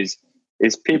does do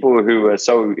is people who are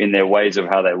so in their ways of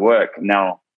how they work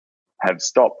now have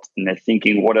stopped and they're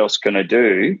thinking, what else can I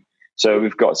do? So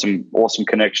we've got some awesome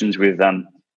connections with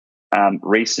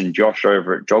Reese and Josh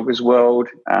over at Joggers World.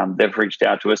 They've reached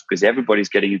out to us because everybody's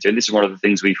getting into it. And this is one of the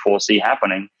things we foresee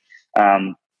happening.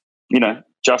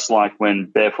 Just like when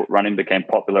barefoot running became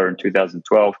popular in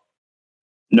 2012,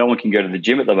 no one can go to the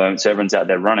gym at the moment, so everyone's out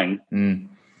there running.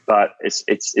 But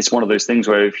it's one of those things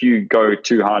where if you go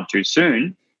too hard too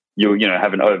soon, you'll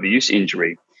have an overuse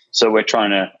injury. So we're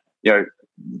trying to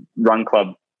Run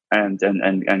Club and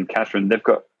Catherine,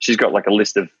 she's got like a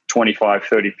list of 25,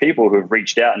 30 people who have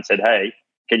reached out and said, hey,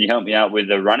 can you help me out with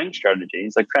the running strategy?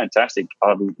 It's fantastic.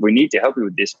 We need to help you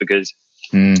with this because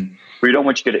we don't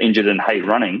want you to get injured and hate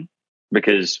running,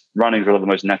 because running is one of the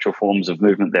most natural forms of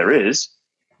movement there is.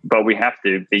 But we have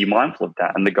to be mindful of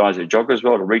that. And the guys at Joggers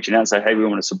World are reaching out and say, hey, we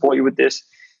want to support you with this.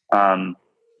 So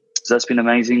that's been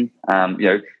amazing.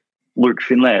 Luke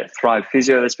Finlay at Thrive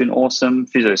Physio, that's been awesome.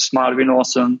 Physio Smart have been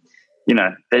awesome.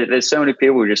 There's so many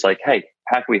people who are just like, hey,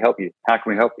 how can we help you? How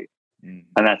can we help you?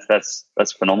 And that's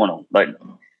phenomenal.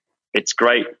 It's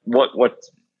great. What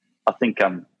I think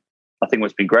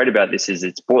what's been great about this is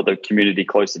it's brought the community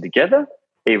closer together,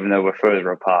 even though we're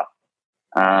further apart.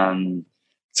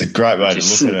 It's a great way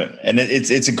to look at it, and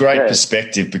it's a great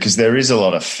perspective, because there is a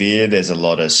lot of fear, there's a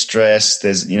lot of stress,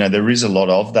 there is a lot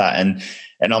of that, and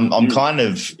I'm kind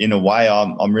of, in a way,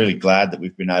 I'm really glad that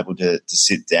we've been able to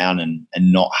sit down and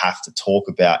not have to talk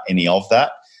about any of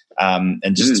that,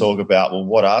 and just talk about, well,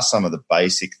 what are some of the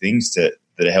basic things that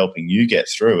are helping you get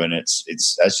through? And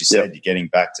it's as you said, you're getting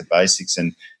back to basics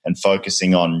and and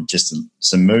focusing on just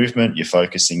some movement. You're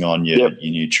focusing on your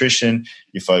nutrition.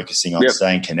 You're focusing on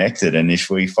staying connected. And if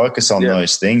we focus on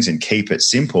those things and keep it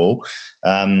simple,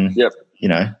 you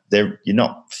know, you're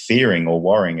not fearing or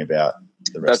worrying about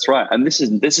the rest. That's right. And this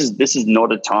is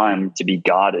not a time to be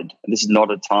guarded. This is not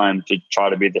a time to try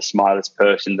to be the smartest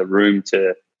person in the room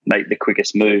to make the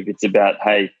quickest move. It's about,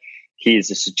 hey, here's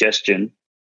a suggestion.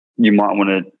 You might want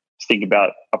to think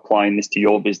about applying this to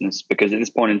your business, because at this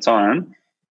point in time,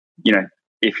 you know,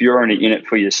 if you're only in it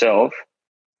for yourself,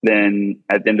 then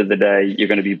at the end of the day, you're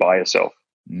going to be by yourself.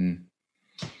 You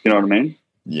know what I mean?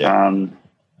 Yeah.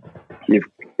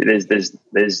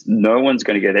 There's no one's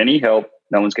going to get any help.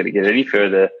 No one's going to get any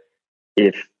further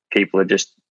if people are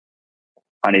just,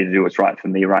 I need to do what's right for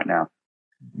me right now.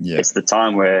 Yeah. It's the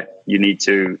time where you need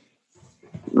to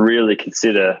really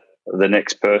consider the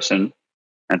next person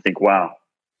and think, wow,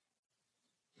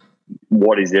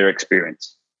 what is their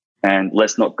experience? And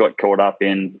let's not get caught up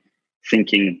in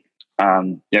thinking,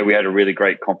 we had a really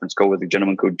great conference call with a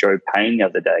gentleman called Joe Payne the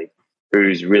other day,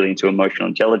 who's really into emotional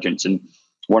intelligence. And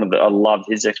I loved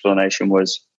his explanation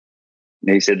was,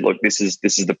 he said, look, this is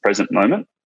the present moment.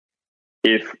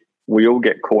 If we all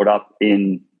get caught up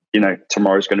in,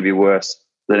 tomorrow's going to be worse,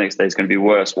 the next day is going to be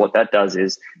worse, what that does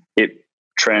is it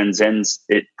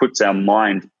puts our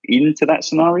mind into that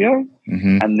scenario,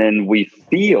 and then we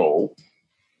feel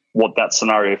what that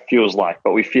scenario feels like,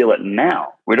 but we feel it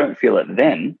now. We don't feel it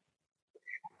then.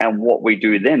 And what we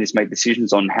do then is make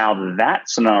decisions on how that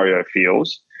scenario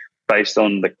feels based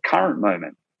on the current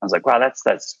moment. I was like, wow,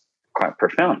 that's quite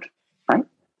profound, right?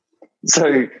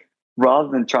 So rather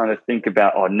than trying to think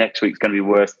about, next week's going to be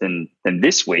worse than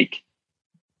this week,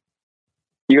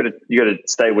 you got to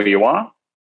stay where you are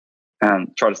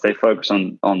and try to stay focused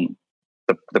on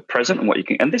the present and what you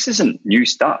can. And this isn't new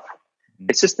stuff.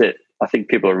 It's just that I think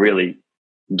people are really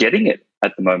getting it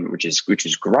at the moment, which is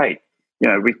great.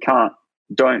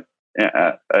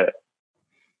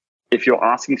 If you're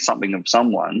asking something of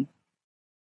someone,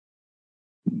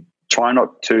 try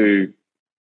not to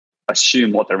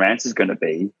assume what their answer is going to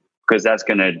be, because that's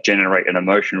going to generate an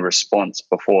emotional response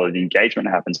before the engagement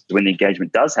happens. When the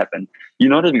engagement does happen, you're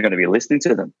not even going to be listening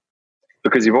to them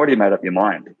because you've already made up your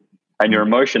mind, and your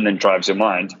emotion then drives your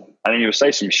mind, and then you'll say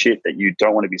some shit that you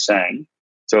don't want to be saying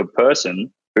to a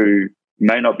person who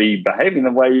may not be behaving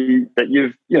the way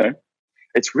that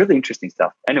it's really interesting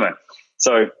stuff. Anyway,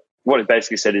 so what it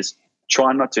basically said is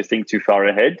try not to think too far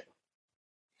ahead,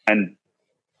 and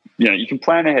you can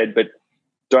plan ahead, but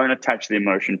don't attach the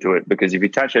emotion to it, because if you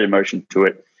attach that emotion to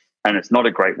it and it's not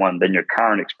a great one, then your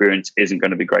current experience isn't going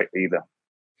to be great either.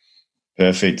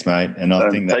 Perfect, mate. And I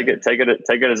think take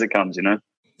it as it comes,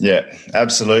 Yeah,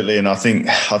 absolutely. And I think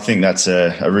that's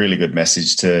a really good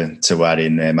message to add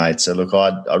in there, mate. So look,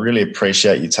 I really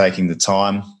appreciate you taking the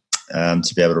time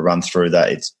to be able to run through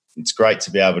that. It's great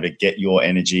to be able to get your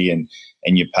energy and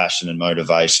your passion and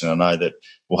motivation. I know that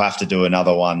we'll have to do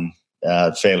another one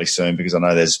fairly soon, because I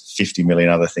know there's 50 million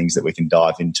other things that we can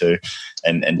dive into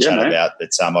and chat about. But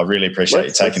I really appreciate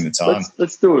you taking the time.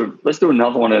 Let's do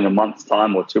another one in a month's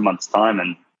time or 2 months' time,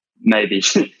 and maybe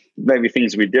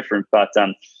things will be different. But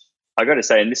I got to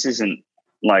say, and this isn't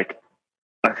like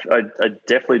I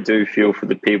definitely do feel for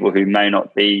the people who may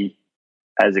not be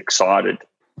as excited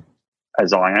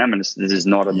as I am, and this is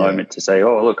not a moment to say,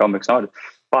 "Oh, look, I'm excited,"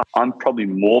 but I'm probably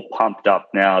more pumped up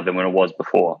now than when it was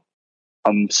before.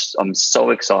 I'm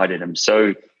so excited. I'm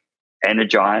so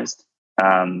energized.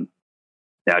 I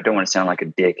don't want to sound like a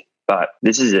dick, but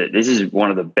this is one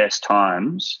of the best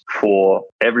times for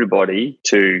everybody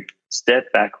to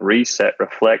step back, reset,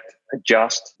 reflect,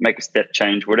 adjust, make a step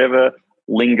change, whatever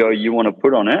lingo you want to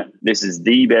put on it. This is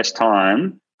the best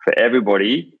time for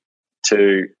everybody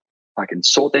to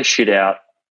sort their shit out,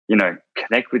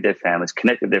 connect with their families,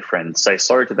 connect with their friends, say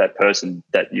sorry to that person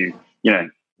that you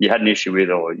had an issue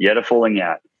with, or you had a falling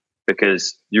out,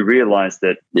 because you realize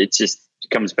that it just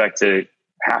comes back to,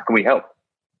 how can we help?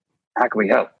 How can we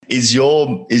help? Is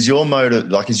your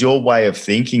motive, is your way of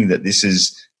thinking that this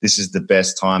is the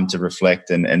best time to reflect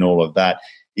and all of that?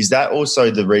 Is that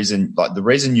also the reason, the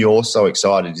reason you're so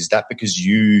excited, is that because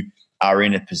you are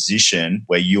in a position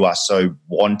where you are so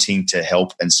wanting to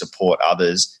help and support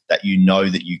others that you know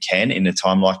that you can in a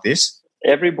time like this?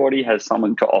 Everybody has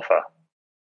something to offer.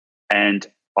 And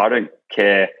I don't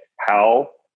care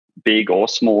how big or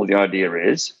small the idea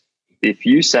is. If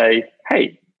you say,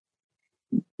 hey,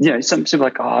 some people are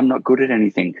like, I'm not good at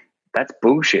anything. That's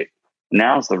bullshit.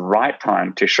 Now's the right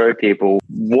time to show people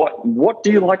what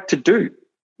do you like to do?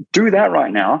 Do that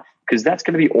right now, because that's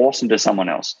going to be awesome to someone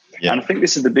else. Yeah. And I think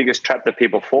this is the biggest trap that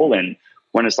people fall in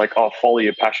when it's like, follow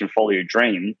your passion, follow your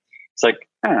dream. It's like,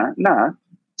 nah.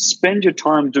 Spend your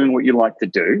time doing what you like to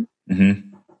do,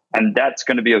 and that's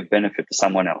going to be of benefit to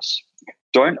someone else.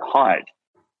 Don't hide.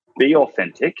 Be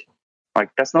authentic. Like,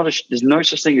 there's no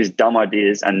such thing as dumb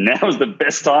ideas, and now is the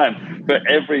best time for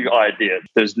every idea.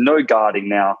 There's no guarding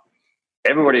now.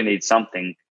 Everybody needs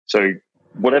something. So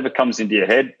whatever comes into your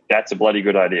head, that's a bloody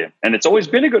good idea. And it's always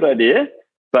been a good idea,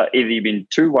 but either you've been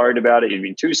too worried about it, you've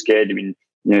been too scared, you've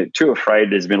been too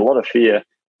afraid, there's been a lot of fear.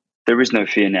 There is no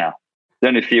fear now. The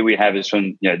only fear we have is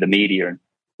from the media,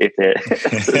 if they're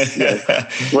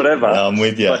whatever. I'm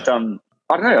with you. But I don't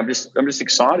know. I'm just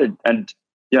excited, and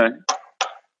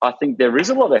I think there is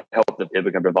a lot of help that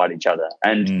people can provide each other.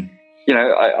 And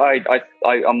I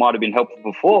might have been helpful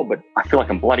before, but I feel like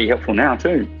I'm bloody helpful now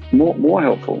too. More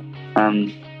helpful. I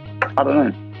don't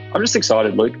know. I'm just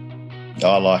excited, Luke.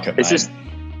 I like it. It's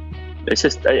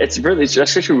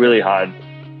actually really hard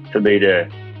for me to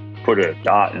put a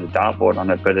dart in the dartboard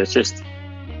on it, but it's just,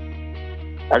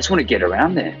 I just want to get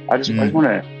around there. I just want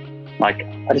to, I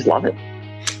just love it.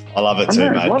 I love it too,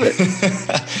 mate. I love it.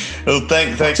 Well,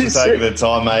 thanks for taking the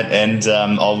time, mate. And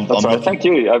thank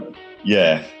you.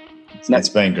 It's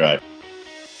been great.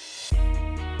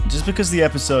 Just because the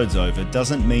episode's over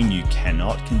doesn't mean you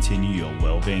cannot continue your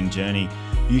wellbeing journey.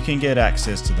 You can get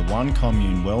access to the One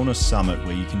Commune Wellness Summit,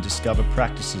 where you can discover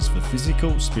practices for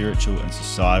physical, spiritual, and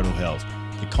societal health.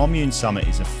 The Commune Summit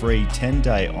is a free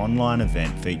 10-day online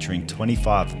event featuring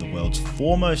 25 of the world's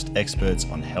foremost experts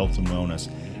on health and wellness.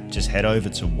 Just head over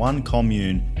to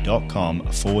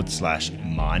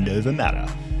onecommune.com/mindovermatter.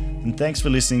 And thanks for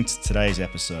listening to today's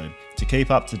episode. To keep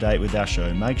up to date with our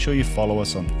show, make sure you follow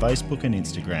us on Facebook and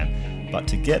Instagram. But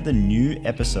to get the new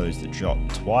episodes that drop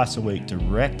twice a week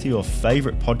direct to your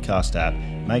favorite podcast app,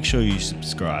 make sure you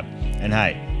subscribe. And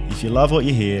hey, if you love what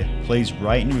you hear, please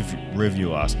rate and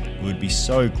review us. We would be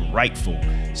so grateful.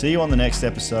 See you on the next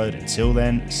episode. Until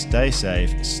then, stay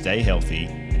safe, stay healthy,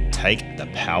 take the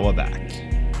power back.